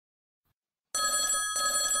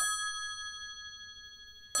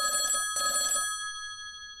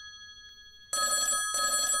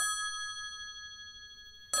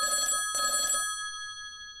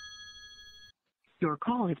Your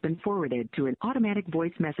call has been forwarded to an automatic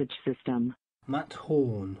voice message system. Matt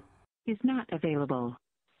Horn is not available.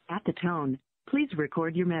 At the tone, please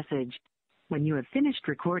record your message. When you have finished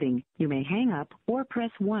recording, you may hang up or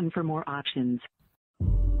press 1 for more options.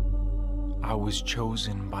 I was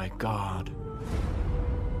chosen by God.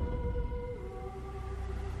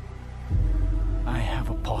 I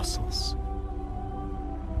have apostles.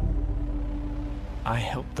 I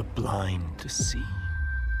help the blind to see.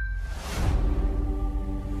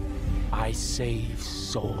 I save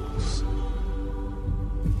souls.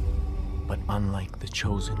 But unlike the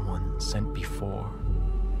chosen one sent before,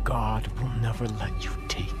 God will never let you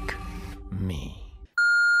take me.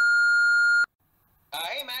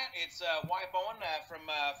 Hey Matt, it's Wyatt Bowen from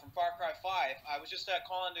Far Cry 5. I was just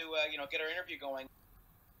calling to get our interview going.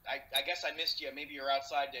 I guess I missed you. Maybe you're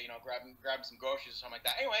outside, grabbing some groceries or something like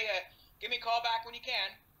that. Anyway, give me a call back when you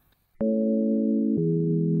can.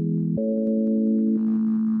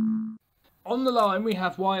 On the line, we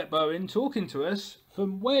have Wyatt Bowen talking to us.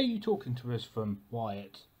 From where are you talking to us from,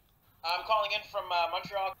 Wyatt? I'm calling in from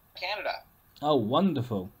Montreal, Canada. Oh,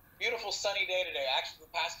 wonderful. Beautiful sunny day today. Actually,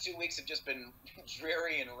 the past 2 weeks have just been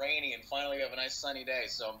dreary and rainy, and finally we have a nice sunny day,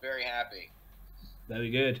 so I'm very happy. Very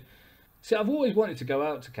good. See, I've always wanted to go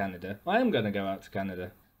out to Canada. I am going to go out to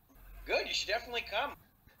Canada. Good, you should definitely come.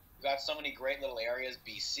 We've got so many great little areas,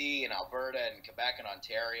 BC and Alberta and Quebec and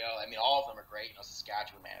Ontario. I mean, all of them are great,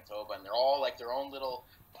 Saskatchewan, Manitoba, and they're all like their own little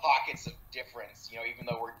pockets of difference, even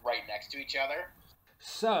though we're right next to each other.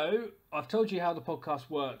 So, I've told you how the podcast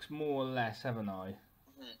works, more or less, haven't I?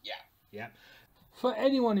 Yeah. Yeah. For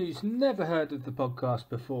anyone who's never heard of the podcast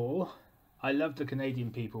before, I love the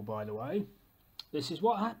Canadian people, by the way. This is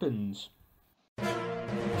what happens.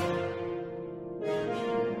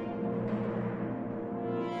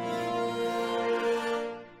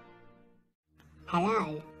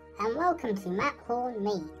 Hello, and welcome to Matt Horn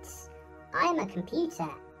Meets. I am a computer,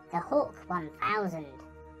 the Hawk 1000.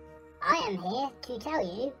 I am here to tell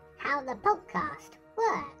you how the podcast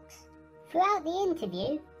works. Throughout the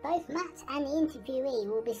interview, both Matt and the interviewee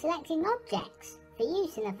will be selecting objects for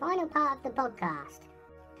use in the final part of the podcast.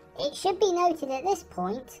 It should be noted at this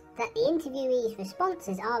point that the interviewee's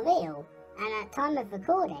responses are real and at time of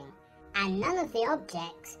recording, and none of the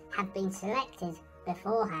objects have been selected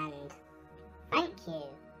beforehand. Thank you,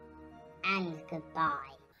 and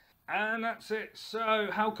goodbye. And that's it. So,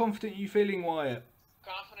 how confident are you feeling, Wyatt?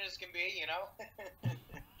 Confident as can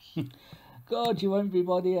be, God, you won't be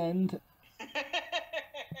by the end.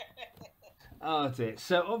 Oh, that's it.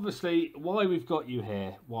 So, obviously, why we've got you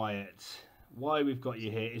here, Wyatt,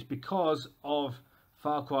 is because of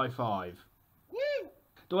Far Cry 5. Woo!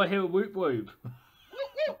 Do I hear a whoop whoop? Woo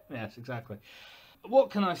woo! Yes, exactly.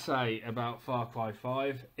 What can I say about Far Cry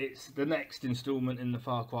 5? It's the next instalment in the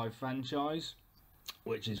Far Cry franchise,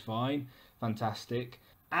 which is fine, fantastic.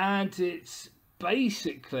 And it's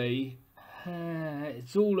basically,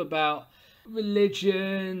 it's all about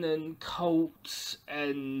religion and cults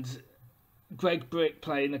and Greg Brick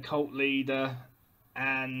playing a cult leader.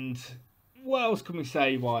 And what else can we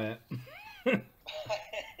say, Wyatt?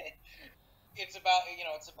 It's about,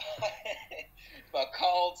 it's about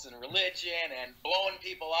cults and religion and blowing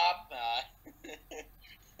people up,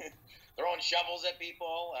 throwing shovels at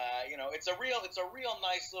people. It's a real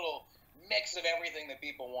nice little mix of everything that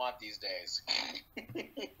people want these days.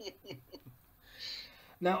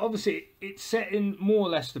 Now, obviously, it's set in more or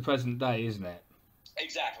less the present day, isn't it?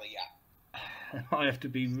 Exactly, yeah. I have to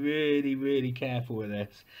be really, really careful with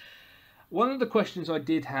this. One of the questions I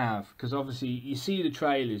did have, because obviously you see the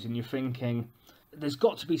trailers and you're thinking, there's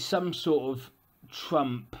got to be some sort of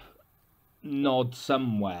Trump nod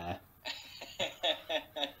somewhere.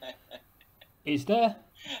 Is there?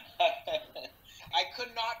 I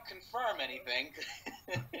could not confirm anything.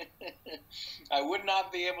 I would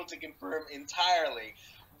not be able to confirm entirely.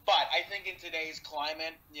 But I think in today's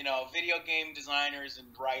climate, video game designers and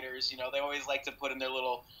writers, they always like to put in their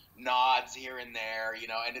little nods here and there,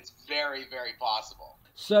 and it's very, very possible.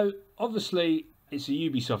 So, obviously, it's a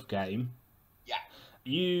Ubisoft game. Yeah.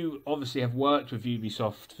 You obviously have worked with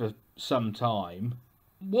Ubisoft for some time.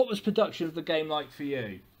 What was production of the game like for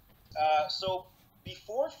you? So,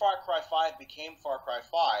 before Far Cry 5 became Far Cry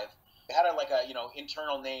 5, it had a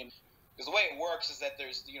internal name. Because the way it works is that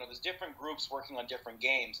there's different groups working on different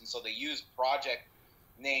games, and so they use project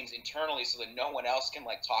names internally so that no one else can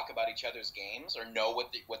talk about each other's games or know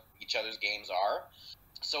what each other's games are.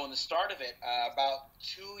 So in the start of it, about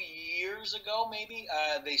 2 years ago maybe,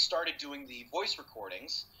 they started doing the voice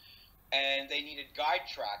recordings, and they needed guide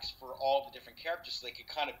tracks for all the different characters so they could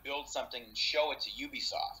kind of build something and show it to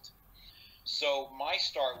Ubisoft. So my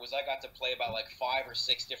start was I got to play about like 5 or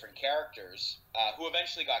 6 different characters who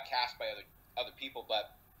eventually got cast by other people,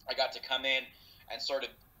 but I got to come in and sort of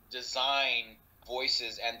design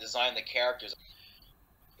voices and design the characters.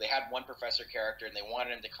 They had one professor character, and they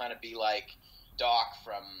wanted him to kind of be like Doc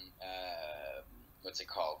from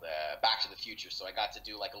Back to the Future. So I got to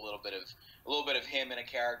do like a little bit of him in a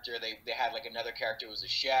character. They had like another character who was a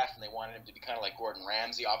chef, and they wanted him to be kind of like Gordon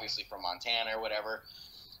Ramsay, obviously from Montana or whatever.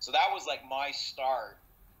 So that was like my start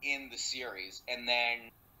in the series, and then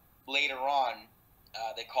later on,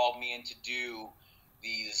 they called me in to do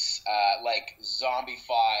these like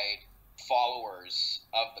zombified followers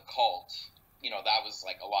of the cult. That was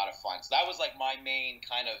like a lot of fun. So that was like my main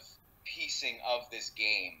kind of piecing of this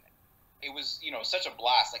game. It was, such a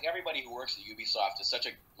blast. Like everybody who works at Ubisoft is such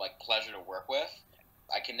a like pleasure to work with.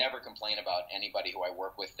 I can never complain about anybody who I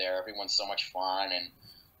work with there. Everyone's so much fun and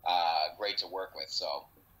great to work with. So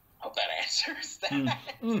hope that answers that.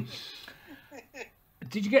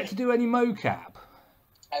 Did you get to do any mocap?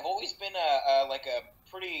 I've always been a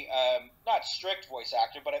pretty not strict voice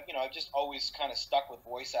actor, but I've just always kind of stuck with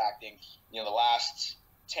voice acting. The last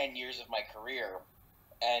 10 years of my career,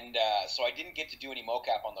 and so I didn't get to do any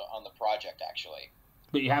mocap on the project actually.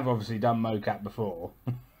 But you have obviously done mocap before.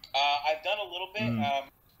 I've done a little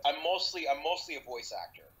bit. I'm mostly a voice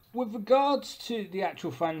actor. With regards to the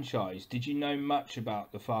actual franchise, did you know much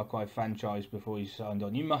about the Far Cry franchise before you signed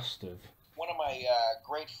on? You must have. One of my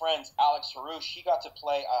great friends, Alex Harouche, he got to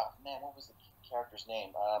play. What was the character's name?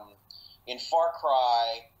 In Far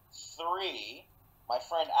Cry 3, my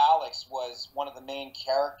friend Alex was one of the main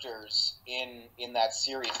characters in that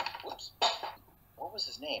series. Whoops. What was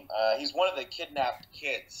his name? He's one of the kidnapped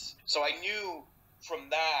kids. So I knew from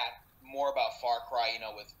that more about Far Cry,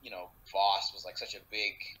 with, Voss was like such a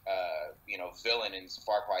big, villain in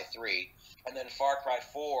Far Cry 3. And then Far Cry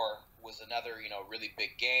 4 was another, really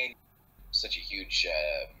big game. Such a huge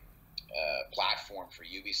platform for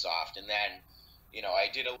Ubisoft. And then, I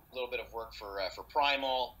did a little bit of work for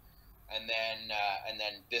Primal, and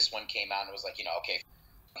then this one came out and it was like, okay,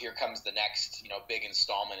 here comes the next, big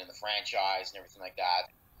installment in the franchise and everything like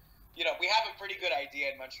that. We have a pretty good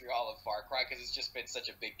idea in Montreal of Far Cry because it's just been such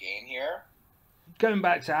a big game here. Going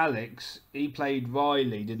back to Alex, he played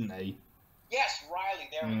Riley, didn't he? Yes, Riley.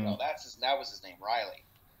 There we go. That was his name, Riley.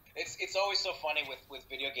 It's always so funny with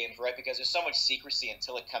video games, right? Because there's so much secrecy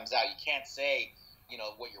until it comes out. You can't say,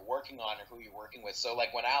 what you're working on or who you're working with. So,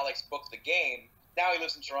 like, when Alex booked the game, now he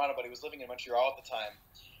lives in Toronto, but he was living in Montreal at the time.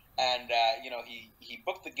 And, he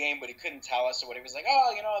booked the game, but he couldn't tell us or what. He was like,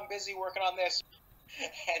 I'm busy working on this.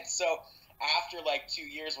 And so after, like, 2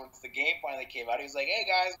 years, once the game finally came out, he was like, hey,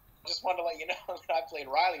 guys, just wanted to let you know that I played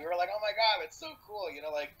Riley. We were like, oh, my God, that's so cool.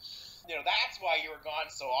 That's why you were gone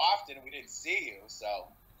so often and we didn't see you. So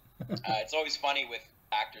it's always funny with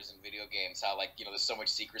actors in video games how, like, there's so much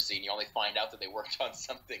secrecy and you only find out that they worked on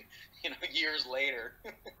something, years later.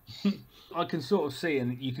 I can sort of see,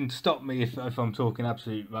 and you can stop me if I'm talking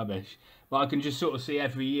absolute rubbish, but I can just sort of see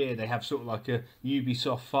every year they have sort of like a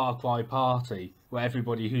Ubisoft Far Cry party where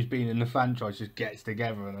everybody who's been in the franchise just gets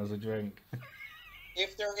together and has a drink.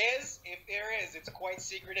 If there is, it's quite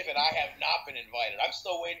secretive, and I have not been invited. I'm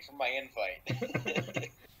still waiting for my invite.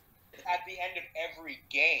 At the end of every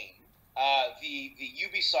game, the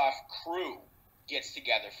Ubisoft crew gets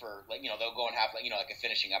together for, like, they'll go and have, like, like a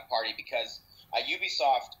finishing up party, because at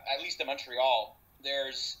Ubisoft, at least in Montreal,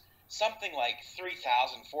 there's something like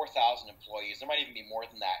 3,000, 4,000 employees. There might even be more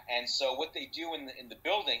than that. And so what they do in the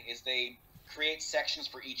building is they create sections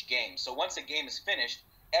for each game. So once a game is finished,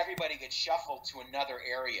 everybody gets shuffled to another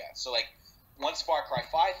area. So, like, once Far Cry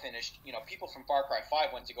 5 finished, people from Far Cry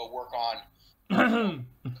 5 went to go work on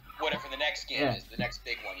whatever the next game is, the next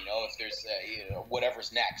big one, if there's,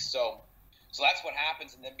 whatever's next. So that's what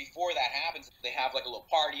happens. And then before that happens, they have like a little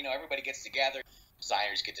party, everybody gets together.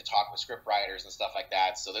 Designers get to talk with script writers and stuff like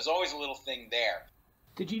that. So there's always a little thing there.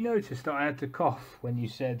 Did you notice that I had to cough when you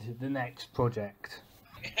said the next project?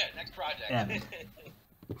 Next project. Yeah.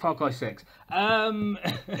 Far Cry 6. I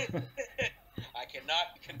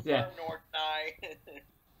cannot confirm nor deny.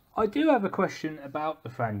 I do have a question about the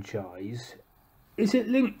franchise. Is it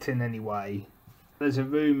linked in any way? There's a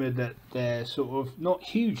rumour that they're sort of not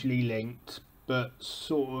hugely linked, but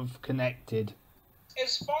sort of connected.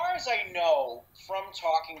 As far as I know, from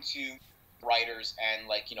talking to writers and,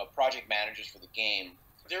 like, project managers for the game,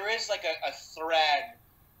 there is like a thread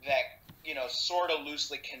that, sort of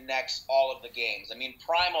loosely connects all of the games. I mean,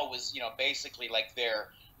 Primal was, basically like their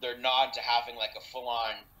nod to having like a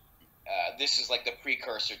full-on, this is like the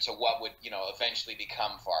precursor to what would, eventually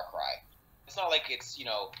become Far Cry. It's not like it's,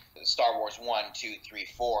 Star Wars 1, 2, 3,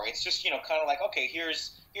 4. It's just, kind of like, okay,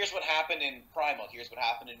 here's what happened in Primal. Here's what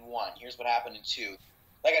happened in 1. Here's what happened in 2.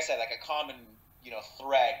 Like I said, like a common,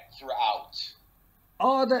 thread throughout.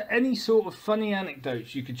 Are there any sort of funny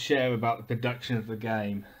anecdotes you could share about the production of the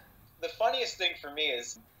game? The funniest thing for me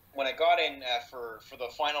is when I got in for the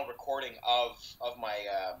final recording of my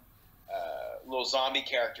little zombie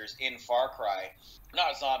characters in Far Cry.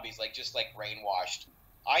 Not zombies, just brainwashed.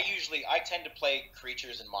 I tend to play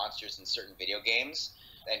creatures and monsters in certain video games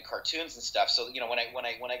and cartoons and stuff. So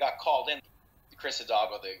when I got called in, Chris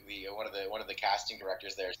Hidalgo, one of the casting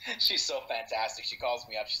directors there, she's so fantastic. She calls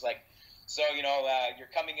me up. She's like, so you're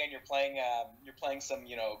coming in, you're playing some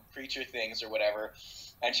creature things or whatever,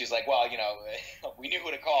 and she's like, well, we knew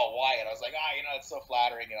who to call, Wyatt. I was like, it's so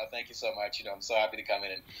flattering, thank you so much, I'm so happy to come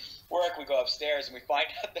in and work. We go upstairs and we find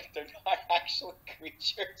out that they're not actually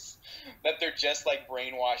creatures, that they're just like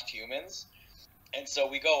brainwashed humans. And so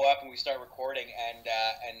we go up and we start recording,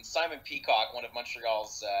 and Simon Peacock, one of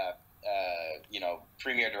Montreal's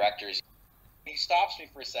premier directors, he stops me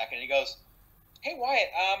for a second and he goes, hey Wyatt,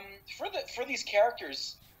 for these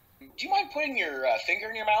characters, do you mind putting your finger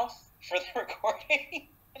in your mouth for the recording?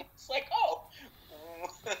 And I was like, oh,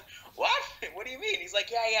 what? What do you mean? He's like,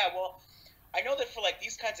 yeah. Well, I know that for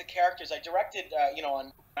these kinds of characters, I directed,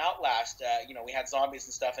 on Outlast, we had zombies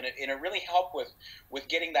and stuff, and it really helped with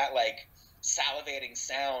getting that salivating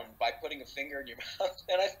sound by putting a finger in your mouth.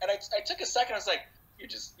 And I took a second. I was like,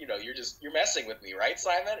 you're messing with me, right,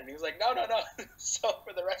 Simon? And he was like, no. So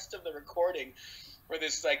for the rest of the recording, for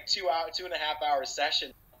this 2.5 hour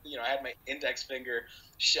session, I had my index finger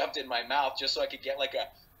shoved in my mouth just so I could get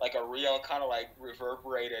a real kind of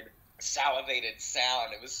reverberated, salivated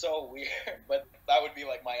sound. It was so weird, but that would be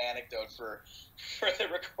my anecdote for the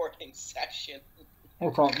recording session.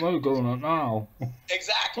 What's that me doing it now?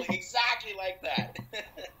 Exactly like that.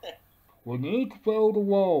 We need to build a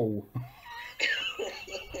wall.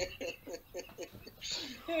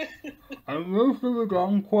 And move to the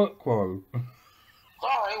damn quickly.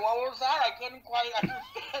 Sorry, what was that? I couldn't quite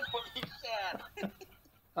understand what you said.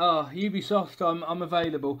 Oh, Ubisoft, I'm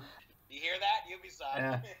available. You hear that?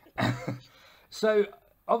 Ubisoft. Yeah. So,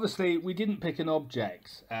 obviously, we didn't pick an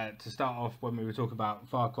object to start off when we were talking about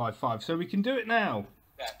Far Cry 5, so we can do it now.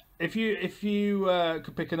 Yeah. If you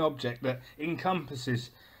could pick an object that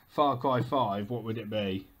encompasses Far Cry 5, what would it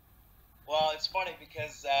be? Well, it's funny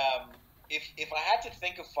because if I had to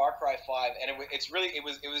think of Far Cry 5, and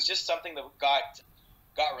it was just something that got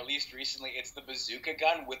released recently. It's the bazooka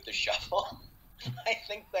gun with the shovel. I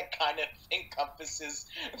think that kind of encompasses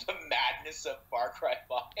the madness of Far Cry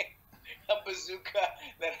 5. A bazooka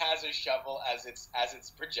that has a shovel as its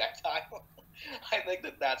projectile. I think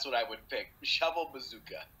that's what I would pick. Shovel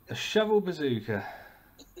bazooka. A shovel bazooka.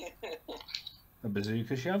 A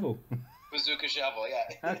bazooka shovel. Bazooka shovel,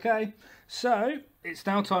 yeah. Okay, so it's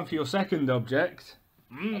now time for your second object.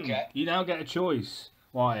 Okay. You now get a choice,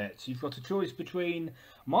 Wyatt. You've got a choice between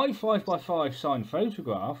my 5x5 signed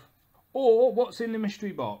photograph or what's in the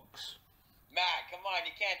mystery box. Matt, come on,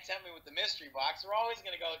 you can't tempt me with the mystery box. We're always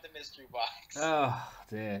going to go with the mystery box. Oh,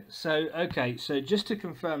 dear. So just to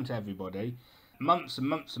confirm to everybody, months and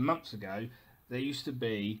months and months ago, there used to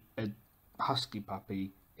be a husky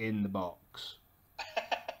puppy in the box.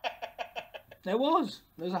 There was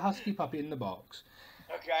a husky puppy in the box.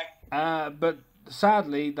 Okay. But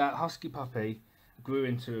sadly, that husky puppy grew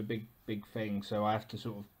into a big thing, so I have to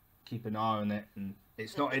sort of keep an eye on it, and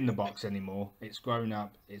it's not in the box anymore. It's grown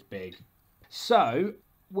up, it's big. So,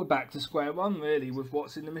 we're back to square one, really, with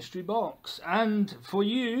what's in the mystery box. And for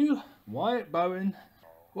you, Wyatt Bowen,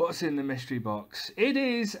 what's in the mystery box? It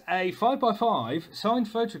is a 5x5 signed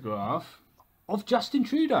photograph of Justin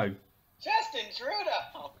Trudeau. Justin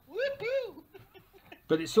Trudeau! Woohoo!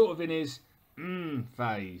 But it's sort of in his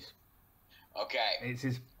phase. Okay. It's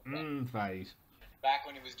his phase. Back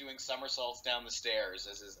when he was doing somersaults down the stairs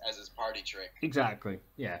as his party trick. Exactly,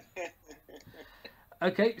 yeah.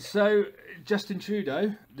 Okay, so Justin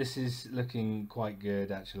Trudeau, this is looking quite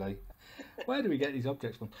good actually. Where do we get these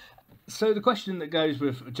objects from? So the question that goes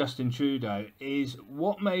with Justin Trudeau is,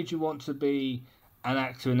 what made you want to be an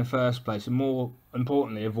actor in the first place, and more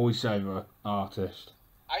importantly, a voiceover artist?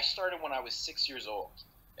 I started when I was 6 years old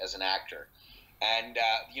as an actor, and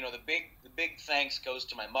the big thanks goes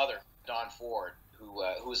to my mother, Dawn Ford,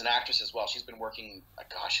 who is an actress as well. She's been working,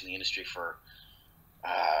 in the industry for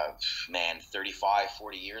 35,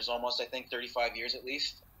 40 years almost. I think 35 years at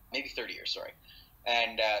least, maybe 30 years. Sorry.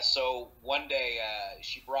 And so one day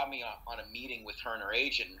she brought me on a meeting with her and her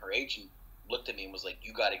agent. And her agent looked at me and was like,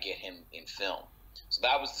 "You got to get him in film." So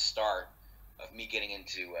that was the start me getting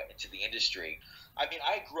into the industry. I mean,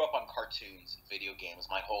 I grew up on cartoons and video games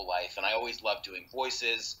my whole life, and I always loved doing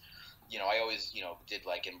voices. You know, I always, did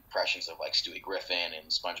like impressions of like Stewie Griffin and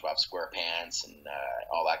SpongeBob SquarePants and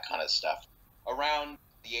all that kind of stuff. Around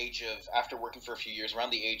the age of, after working for a few years,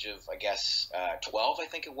 around the age of, I guess, 12, I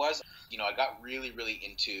think it was, I got really, really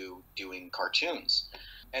into doing cartoons.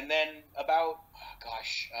 And then about,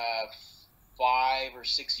 5 or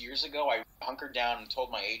 6 years ago, I hunkered down and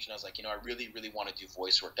told my agent, I was like, I really, really want to do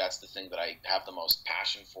voice work. That's the thing that I have the most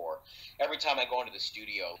passion for. Every time I go into the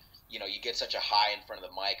studio, you get such a high in front of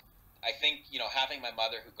the mic. I think, having my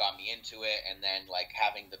mother who got me into it, and then like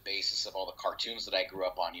having the basis of all the cartoons that I grew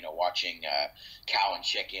up on, watching Cow and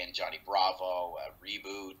Chicken, Johnny Bravo,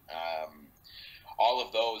 Reboot, all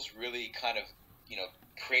of those really kind of,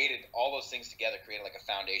 created all those things together, created like a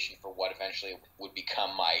foundation for what eventually would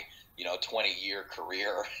become my, 20-year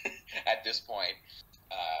career at this point.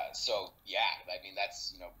 So yeah, I mean,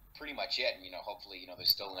 that's, pretty much it. And, hopefully, there's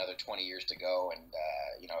still another 20 years to go. And,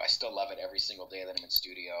 I still love it every single day that I'm in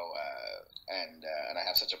studio. And I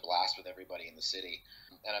have such a blast with everybody in the city.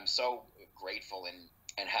 And I'm so grateful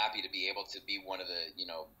and happy to be able to be one of the,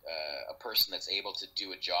 a person that's able to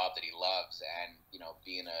do a job that he loves and,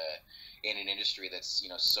 be in an industry that's,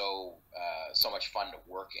 so much fun to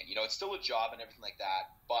work in. It's still a job and everything like that,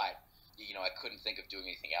 but I couldn't think of doing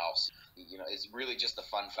anything else. It's really just the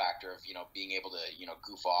fun factor of, being able to,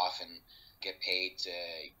 goof off and get paid to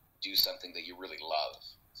do something that you really love.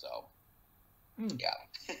 So, yeah.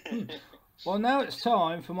 Well, now it's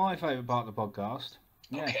time for my favourite part of the podcast.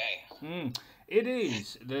 Yeah. Okay. It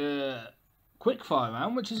is the quickfire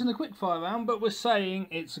round, which isn't a quickfire round, but we're saying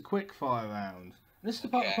it's a quickfire round. This is the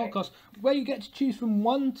part of the podcast where you get to choose from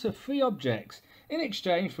 1 to 3 objects in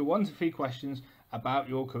exchange for 1 to 3 questions about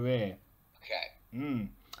your career. Okay.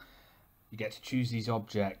 You get to choose these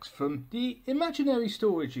objects from the imaginary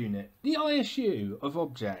storage unit, the ISU of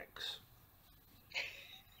objects.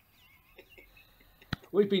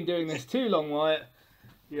 We've been doing this too long, Wyatt.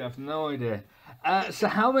 You have no idea. So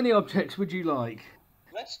how many objects would you like?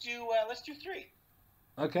 Let's do 3.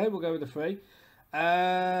 Okay, we'll go with the 3.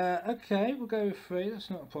 Okay, we'll go with 3. That's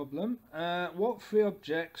not a problem. What 3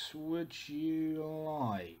 objects would you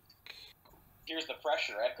like? Here's the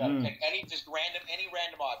pressure. I've got to pick any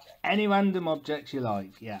random object. Any random object you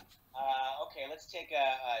like, yeah. Okay, let's take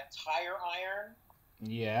a tire iron.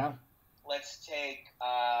 Yeah. Let's take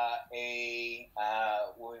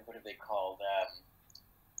what are they called?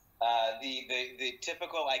 The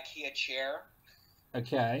typical Ikea chair.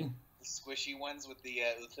 Okay. The squishy ones with the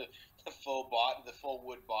full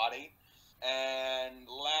wood body. And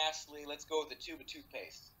lastly, let's go with a tube of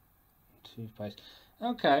toothpaste. Toothpaste.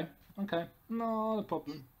 Okay. Not a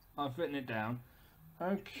problem. I've written it down.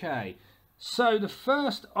 Okay. So the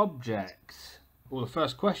first object, or the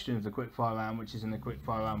first question of the quickfire round, which isn't a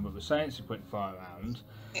quickfire round, but we're saying it's a quickfire round,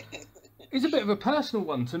 is a bit of a personal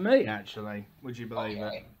one to me, actually. Would you believe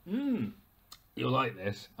it? You'll like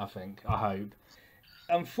this, I think. I hope.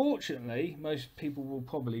 Unfortunately, most people will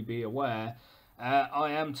probably be aware,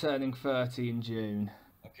 I am turning 30 in June.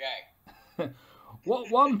 Okay. What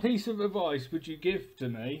 1 piece of advice would you give to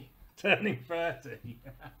me turning 30?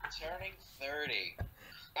 Turning 30.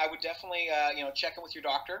 I would definitely, check in with your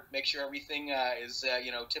doctor. Make sure everything is,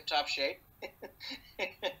 tip-top shape.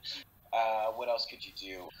 What else could you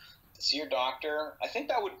do? See your doctor. I think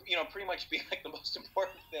that would, pretty much be like the most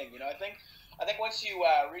important thing. I think once you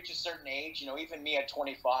reach a certain age, even me at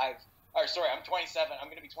 25. I'm 27. I'm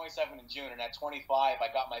going to be 27 in June, and at 25, I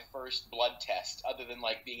got my first blood test, other than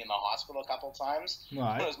like being in the hospital a couple of times.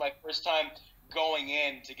 Right. It was my first time going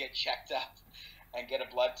in to get checked up and get a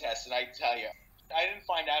blood test, and I tell you, I didn't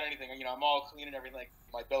find out anything. I'm all clean and everything.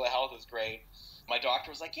 My bill of health is great. My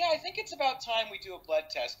doctor was like, "Yeah, I think it's about time we do a blood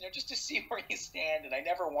test, just to see where you stand." And I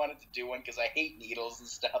never wanted to do one because I hate needles and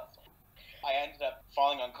stuff. I ended up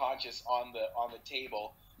falling unconscious on the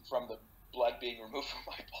table from the blood being removed from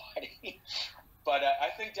my body. But I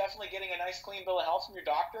think definitely getting a nice clean bill of health from your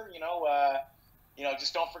doctor.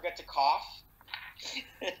 Just don't forget to cough.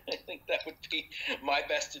 I think that would be my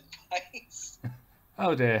best advice.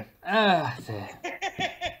 Oh dear.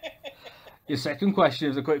 Your second question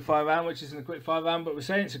of the quickfire round, which isn't a quickfire round, but we're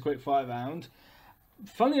saying it's a quickfire round.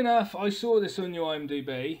 Funnily enough, I saw this on your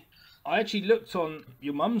IMDb. I actually looked on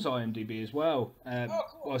your mum's IMDb as well,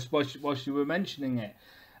 cool. whilst you were mentioning it.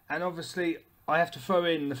 And obviously, I have to throw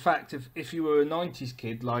in the fact of if you were a 90s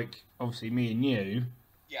kid, like obviously me and you,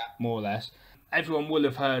 more or less, everyone will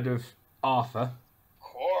have heard of Arthur. Of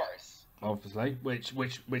course. Obviously, which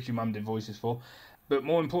your mum did voices for. But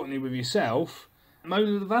more importantly with yourself,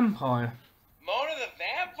 Mona the Vampire. Mona the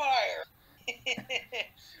Vampire!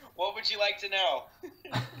 What would you like to know?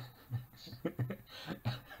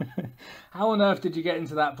 How on earth did you get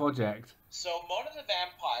into that project? So Mona the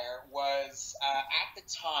Vampire was, at the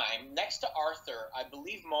time, next to Arthur, I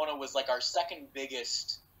believe Mona was like our second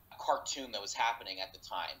biggest cartoon that was happening at the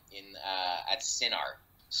time at Cinart.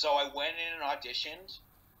 So I went in and auditioned.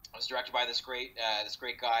 I was directed by this great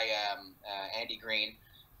guy, Andy Green.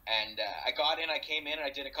 And I got in, I came in, and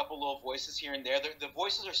I did a couple little voices here and there. The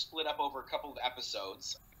voices are split up over a couple of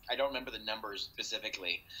episodes. I don't remember the numbers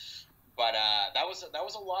specifically. But that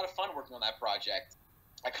was a lot of fun working on that project.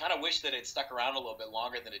 I kind of wish that it stuck around a little bit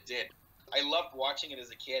longer than it did. I loved watching it as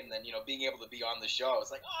a kid, and then, you know, being able to be on the show. I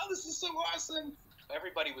was like, oh, this is so awesome.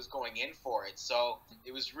 Everybody was going in for it. So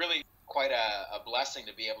it was really quite a blessing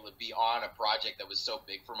to be able to be on a project that was so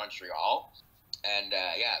big for Montreal. And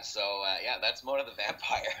that's Mona the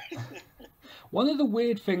Vampire. One of the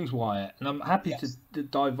weird things, Wyatt, and I'm happy to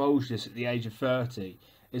divulge this at the age of 30,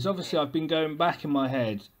 is obviously I've been going back in my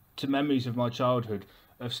head to memories of my childhood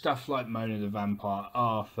of stuff like Mona the Vampire,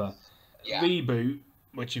 Arthur, Reboot,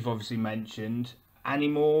 which you've obviously mentioned,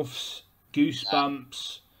 Animorphs,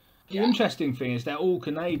 Goosebumps. The interesting thing is they're all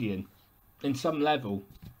Canadian in some level.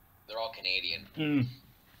 They're all Canadian.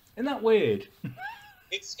 Isn't that weird?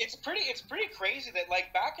 It's pretty crazy that,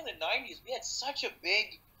 like, back in the 90s we had such a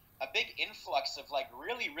big influx of, like,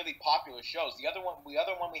 really, really popular shows. The other one we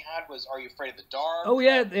had was Are You Afraid of the Dark? Oh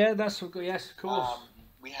yeah, yes, of course.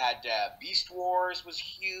 We had Beast Wars was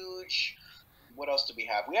huge. What else did we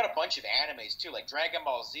have? We had a bunch of animes too, like Dragon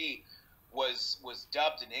Ball Z was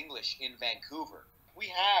dubbed in English in Vancouver. We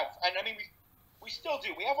have, and I mean we still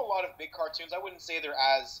do. We have a lot of big cartoons. I wouldn't say they're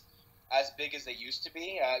as big as they used to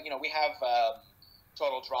be. We have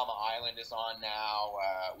Total Drama Island is on now.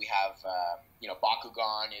 We have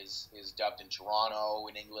Bakugan is dubbed in Toronto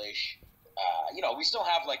in English. We still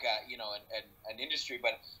have like an industry,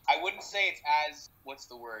 but I wouldn't say it's as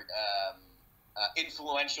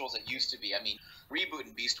influential as it used to be. I mean, Reboot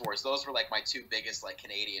and Beast Wars, those were like my two biggest like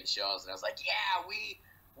Canadian shows, and I was like, yeah,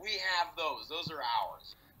 we have those. Those are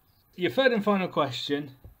ours. Your third and final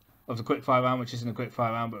question of the quickfire round, which isn't a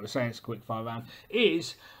quickfire round, but we're saying it's a quickfire round,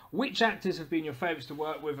 is which actors have been your favourites to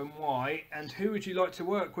work with and why, and who would you like to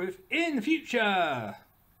work with in the future?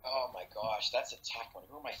 Oh my gosh, that's a tough one.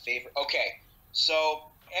 Who are my favorite? Okay, so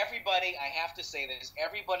everybody, I have to say this,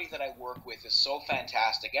 everybody that I work with is so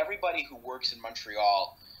fantastic. Everybody who works in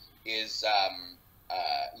Montreal is,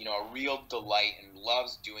 a real delight and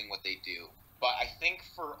loves doing what they do. But I think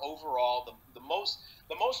for overall, the most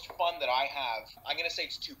fun that I have, I'm going to say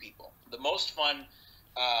it's two people. The most fun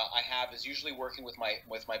I have is usually working with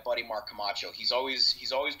my buddy Mark Camacho. He's always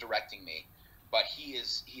directing me, but he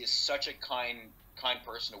is such a kind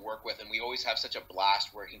person to work with, and we always have such a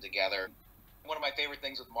blast working together. One of my favorite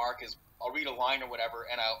things with Mark is I'll read a line or whatever,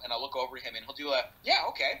 and I'll look over at him, and he'll do a yeah,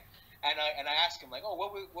 okay, and I ask him like, oh,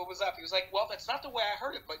 what was up? He was like, well, that's not the way I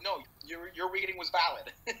heard it, but no, your reading was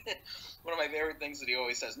valid. One of my favorite things that he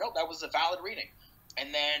always says, no, that was a valid reading.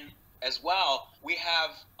 And then as well, we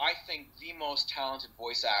have, I think, the most talented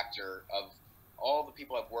voice actor of all the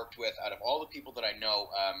people I've worked with, out of all the people that I know,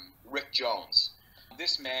 Rick Jones.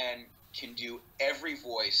 This man can do every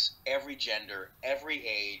voice, every gender, every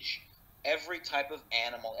age, every type of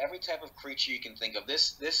animal, every type of creature you can think of.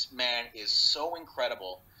 This man is so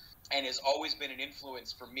incredible and has always been an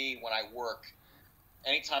influence for me when I work.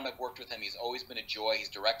 Anytime I've worked with him, he's always been a joy. He's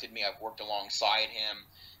directed me. I've worked alongside him.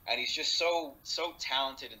 And he's just so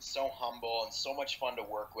talented and so humble and so much fun to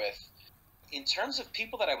work with. In terms of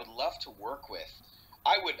people that I would love to work with,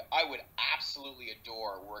 I would absolutely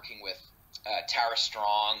adore working with Tara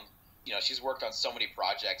Strong. She's worked on so many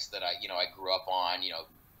projects that I grew up on.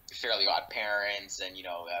 Fairly Odd Parents, and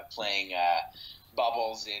playing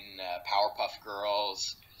Bubbles in Powerpuff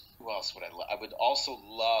Girls. Who else would I love? I would also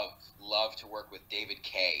love to work with David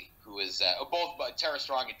Kay, who is both Tara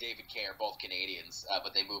Strong and David Kay are both Canadians,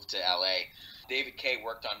 but they moved to LA. David Kay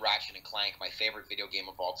worked on Ratchet and Clank, my favorite video game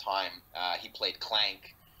of all time. He played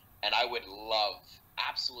Clank, and I would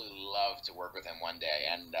absolutely love to work with him one day.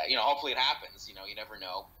 And hopefully it happens. You never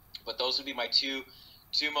know. But those would be my two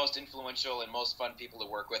most influential and most fun people to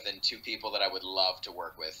work with, and two people that I would love to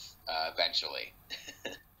work with eventually.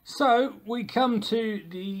 So we come to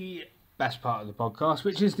the best part of the podcast,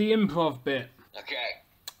 which is the improv bit. Okay.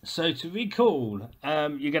 So to recall,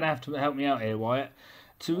 you're going to have to help me out here, Wyatt.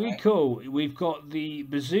 To recall, we've got the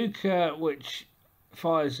bazooka, which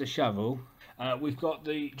fires the shovel. We've got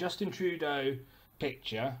the Justin Trudeau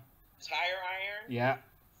picture. Tire iron. Yeah.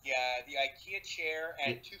 Yeah, the Ikea chair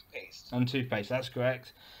and toothpaste. And toothpaste, that's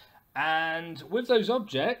correct. And with those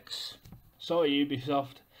objects, sorry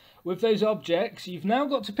Ubisoft, with those objects, you've now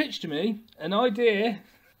got to pitch to me an idea,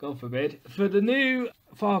 God forbid, for the new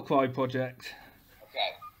Far Cry project.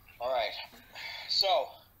 Okay. All right. So,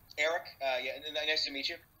 Eric, nice to meet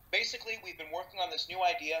you. Basically, we've been working on this new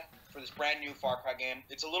idea for this brand new Far Cry game.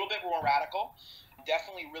 It's a little bit more radical,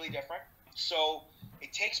 definitely really different. So,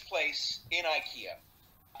 it takes place in Ikea.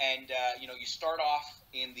 And, you start off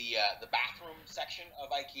in the bathroom section of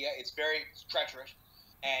Ikea. It's very treacherous.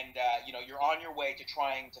 And, you're on your way to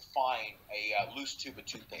trying to find a loose tube of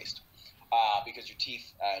toothpaste because your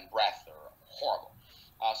teeth and breath are horrible.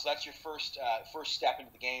 So that's your first step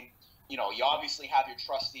into the game. You obviously have your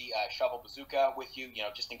trusty shovel bazooka with you,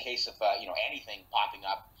 just in case of, anything popping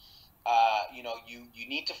up. You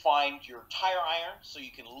need to find your tire iron so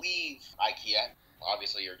you can leave Ikea.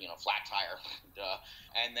 Obviously, your, flat tire.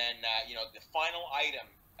 And then, the final item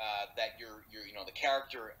that the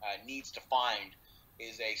character needs to find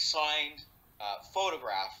is a signed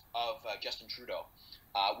photograph of Justin Trudeau,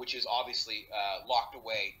 which is obviously locked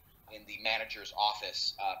away in the manager's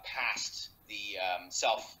office past the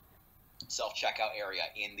self-checkout area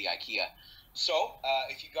in the Ikea. So,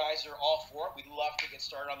 if you guys are all for it, we'd love to get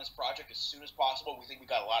started on this project as soon as possible. We think we've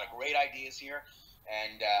got a lot of great ideas here,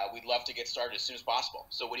 and we'd love to get started as soon as possible.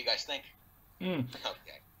 So, what do you guys think?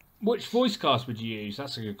 Okay. Which voice cast would you use?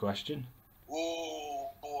 That's a good question.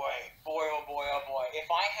 Oh, boy.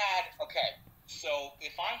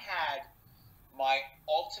 If I had my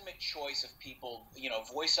ultimate choice of people,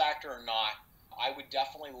 voice actor or not, I would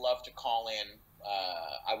definitely love to call in.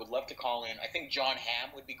 I think John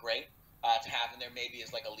Hamm would be great to have in there, maybe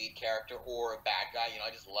as like a lead character or a bad guy.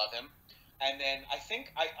 I just love him. And then I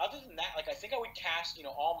think other than that, I think I would cast,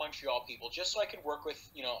 all Montreal people just so I could work with,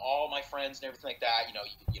 all my friends and everything like that.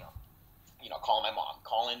 Call in my mom,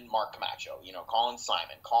 call in Mark Camacho, call in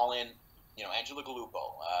Simon, call in, Angela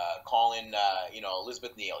Gallupo, call in,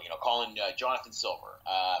 Elizabeth Neal, call in Jonathan Silver,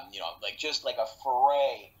 just like a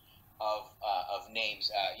foray of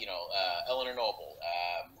names, Eleanor Noble,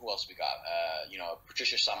 who else we got,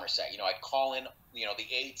 Patricia Somerset, I'd call in, the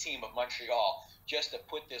A-team of Montreal just to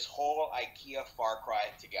put this whole Ikea Far Cry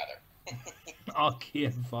together.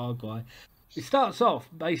 Ikea Far Cry. It starts off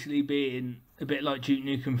basically being a bit like Duke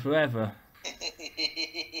Nukem Forever.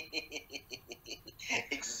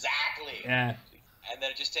 Exactly. Yeah. And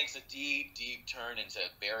then it just takes a deep, deep turn into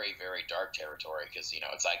very, very dark territory because,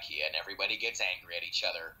 it's Ikea and everybody gets angry at each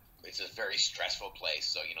other. It's a very stressful place.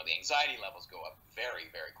 So, the anxiety levels go up very,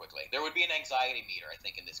 very quickly. There would be an anxiety meter, I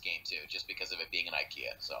think, in this game, too, just because of it being an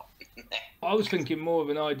Ikea. So. I was thinking more of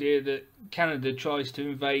an idea that Canada tries to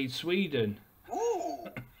invade Sweden. Ooh.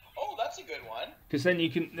 Oh, that's a good one. Because then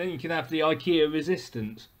you can have the Ikea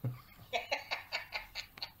resistance.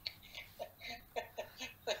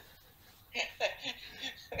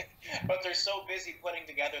 But they're so busy putting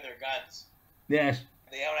together their guns. Yes.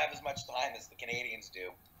 They don't have as much time as the Canadians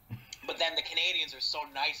do. But then the Canadians are so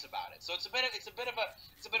nice about it. So it's a bit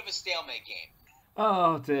of a stalemate game.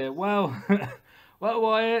 Oh dear. Well,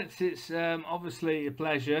 Wyatt, it's obviously a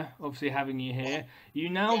pleasure, having you here. You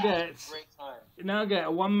now get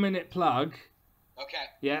a 1 minute plug. Okay.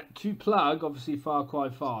 Yeah, to plug obviously Far Cry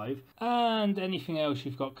 5 and anything else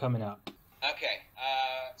you've got coming up. Okay.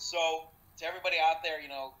 So to everybody out there,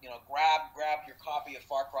 grab your copy of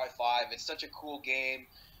Far Cry 5. It's such a cool game.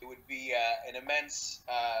 It would be an immense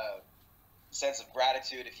sense of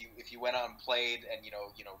gratitude if you went out and played and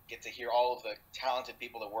get to hear all of the talented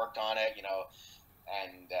people that worked on it,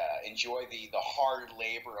 and enjoy the hard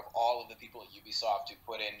labor of all of the people at Ubisoft who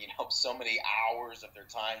put in so many hours of their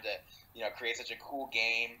time to create such a cool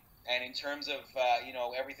game. And in terms of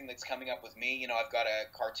everything that's coming up with me, I've got a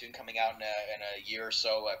cartoon coming out in a year or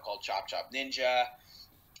so called Chop Chop Ninja,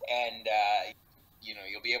 and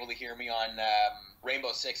you'll be able to hear me on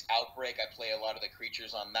Rainbow Six Outbreak. I play a lot of the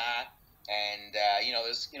creatures on that. And,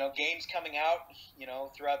 there's, games coming out,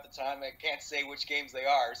 throughout the time. I can't say which games they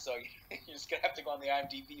are, so you're just going to have to go on the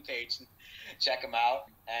IMDb page and check them out.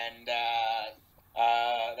 And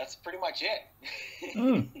that's pretty much it.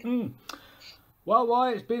 Well,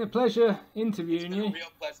 Wyatt, it's been a pleasure interviewing you. It's been a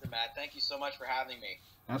real pleasure, Matt. Thank you so much for having me.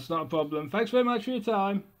 That's not a problem. Thanks very much for your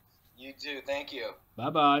time. You too. Thank you.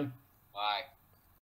 Bye-bye. Bye.